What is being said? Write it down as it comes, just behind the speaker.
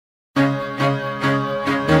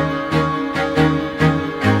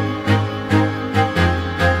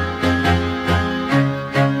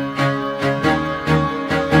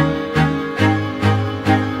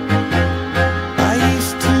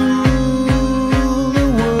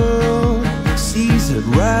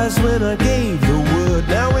when I gave the word.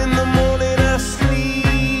 Now in the morning I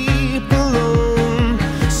sleep alone.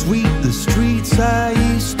 Sweep the streets I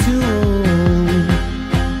used to own.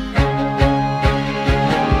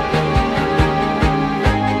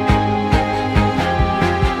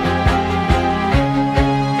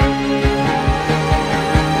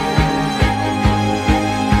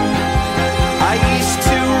 I used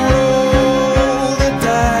to roll the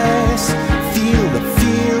dice, feel the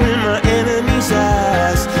fear in my enemy's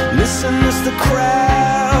eyes, listen as the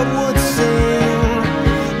crowd would sing.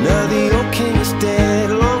 Now the old king is dead,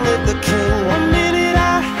 long live the king. One minute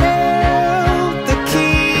I held the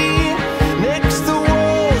key, next the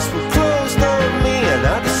walls were closed on me, and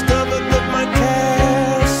I discovered that my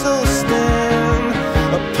castle stand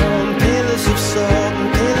upon pillars of salt and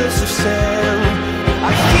pillars of sand.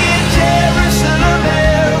 I hear Jerusalem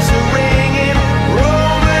bells are ringing,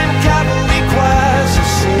 Roman cavalry choirs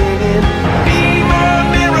are singing. Be my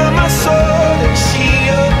mirror, my sword and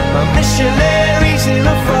shield, my missionaries in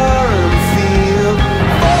a foreign field.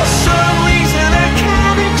 For some reason I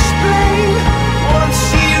can't explain, once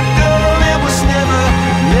you've gone it was never,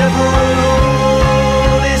 never an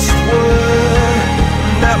honest word.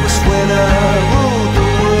 That was when I ruled the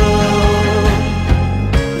world.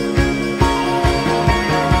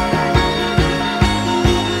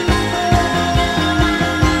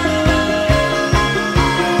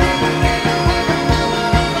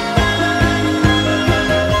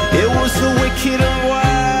 It was the wicked and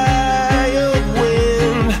wild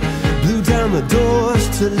wind, blew down the doors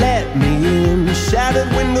to let me in,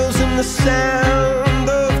 shattered windows and the sound